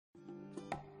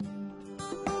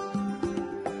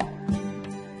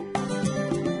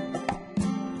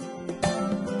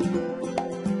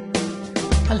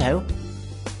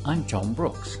I'm John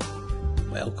Brooks.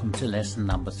 Welcome to lesson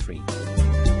number 3.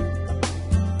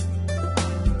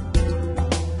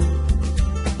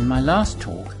 In my last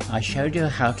talk, I showed you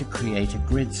how to create a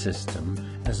grid system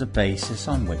as a basis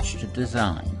on which to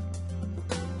design.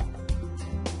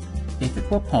 If it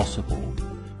were possible,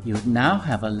 you would now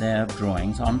have a layer of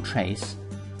drawings on trace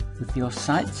with your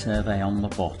site survey on the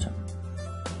bottom.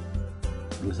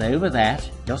 With over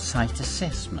that, your site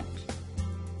assessment,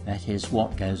 that is,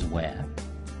 what goes where.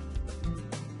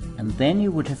 And then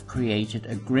you would have created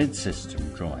a grid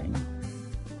system drawing,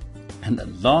 and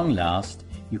at long last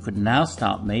you could now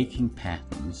start making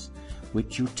patterns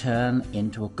which you turn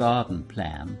into a garden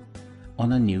plan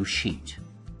on a new sheet.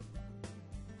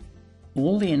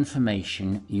 All the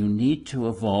information you need to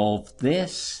evolve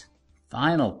this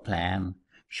final plan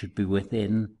should be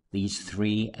within these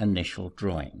 3 initial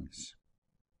drawings.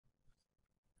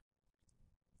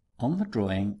 On the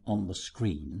drawing on the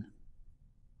screen,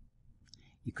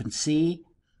 you can see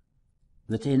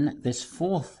that in this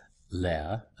 4th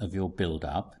layer of your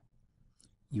build-up,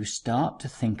 you start to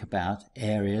think about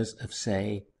areas of,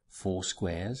 say, 4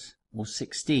 squares or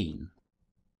 16.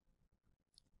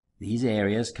 These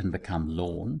areas can become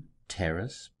lawn,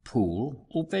 terrace, pool,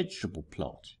 or vegetable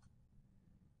plot.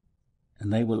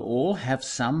 And they will all have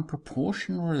some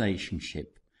proportional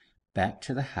relationship back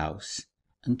to the house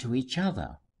and to each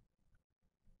other.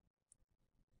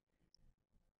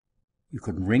 You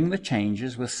can ring the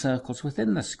changes with circles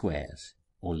within the squares,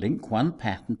 or link one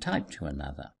pattern type to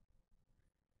another.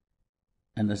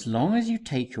 And as long as you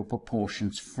take your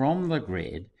proportions from the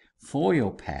grid for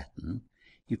your pattern,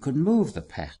 you can move the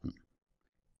pattern.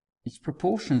 Its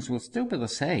proportions will still be the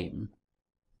same.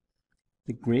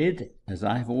 The grid, as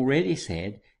I have already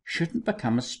said, shouldn't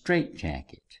become a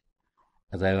straitjacket,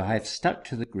 although I have stuck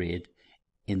to the grid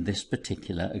in this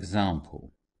particular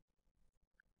example.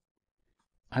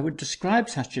 I would describe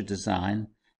such a design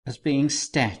as being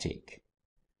static.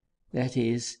 That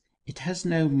is, it has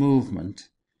no movement,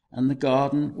 and the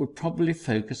garden would probably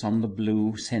focus on the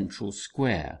blue central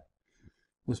square,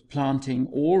 with planting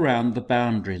all round the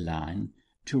boundary line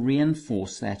to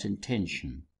reinforce that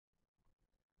intention.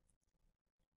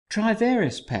 Try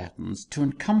various patterns to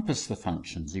encompass the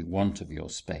functions you want of your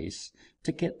space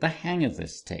to get the hang of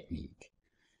this technique,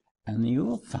 and you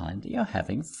will find that you're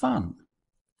having fun.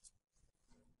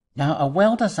 Now, a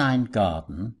well-designed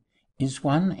garden is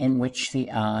one in which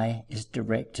the eye is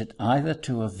directed either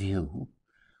to a view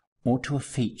or to a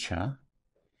feature,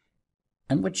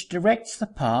 and which directs the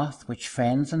path which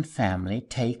friends and family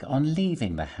take on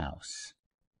leaving the house.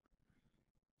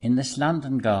 In this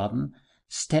London garden,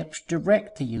 steps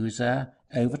direct the user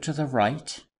over to the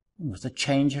right, with a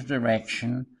change of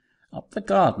direction up the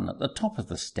garden at the top of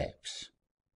the steps.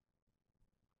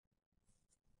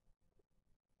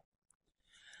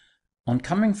 On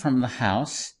coming from the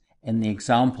house, in the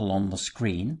example on the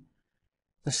screen,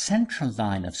 the central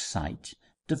line of sight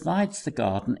divides the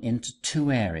garden into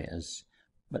 2 areas,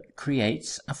 but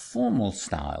creates a formal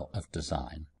style of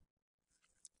design.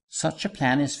 Such a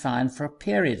plan is fine for a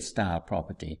period-style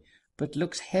property, but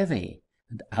looks heavy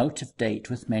and out of date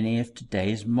with many of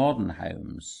today's modern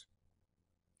homes.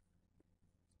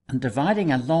 And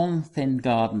dividing a long, thin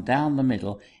garden down the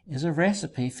middle is a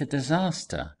recipe for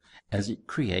disaster, as it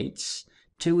creates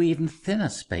 2 even thinner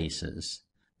spaces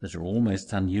that are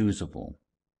almost unusable.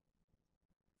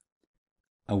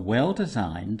 A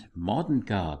well-designed modern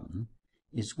garden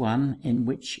is one in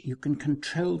which you can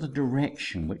control the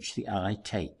direction which the eye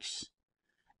takes,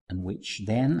 and which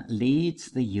then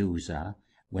leads the user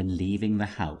when leaving the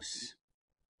house.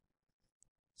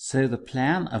 So the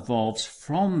plan evolves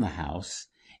from the house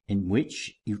in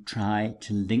which you try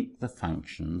to link the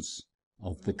functions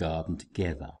of the garden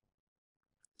together.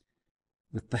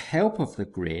 With the help of the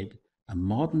grid, a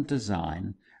modern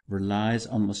design relies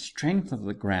on the strength of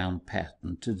the ground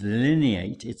pattern to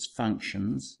delineate its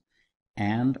functions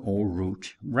and or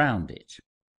route round it.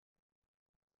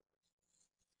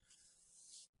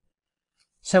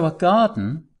 So a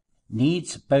garden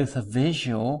needs both a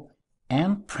visual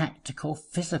and practical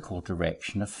physical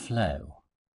direction of flow.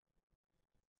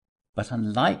 But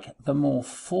unlike the more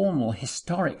formal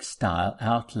historic style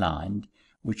outlined,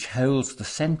 which holds the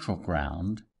central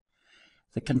ground,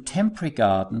 the contemporary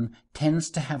garden tends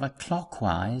to have a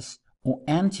clockwise or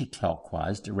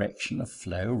anti-clockwise direction of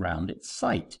flow round its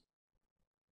site.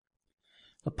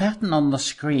 The pattern on the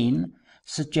screen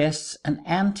suggests an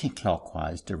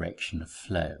anti-clockwise direction of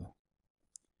flow.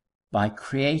 By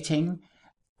creating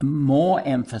more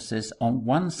emphasis on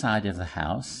one side of the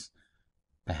house,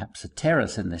 perhaps a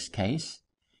terrace in this case,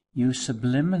 you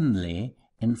subliminally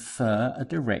infer a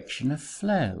direction of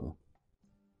flow.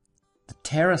 The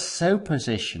terrace so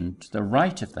positioned to the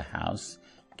right of the house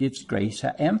gives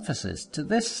greater emphasis to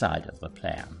this side of the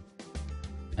plan,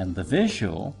 and the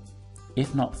visual,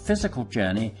 if not physical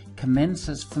journey,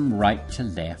 commences from right to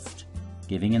left,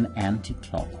 giving an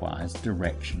anti-clockwise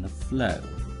direction of flow.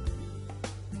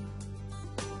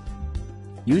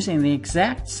 Using the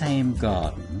exact same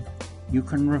garden, you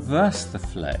can reverse the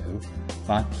flow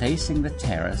by placing the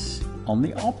terrace on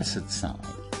the opposite side.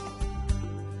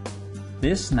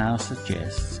 This now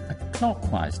suggests a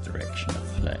clockwise direction of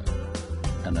flow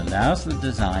and allows the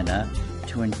designer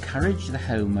to encourage the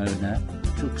homeowner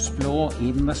to explore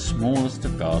even the smallest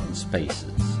of garden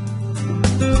spaces.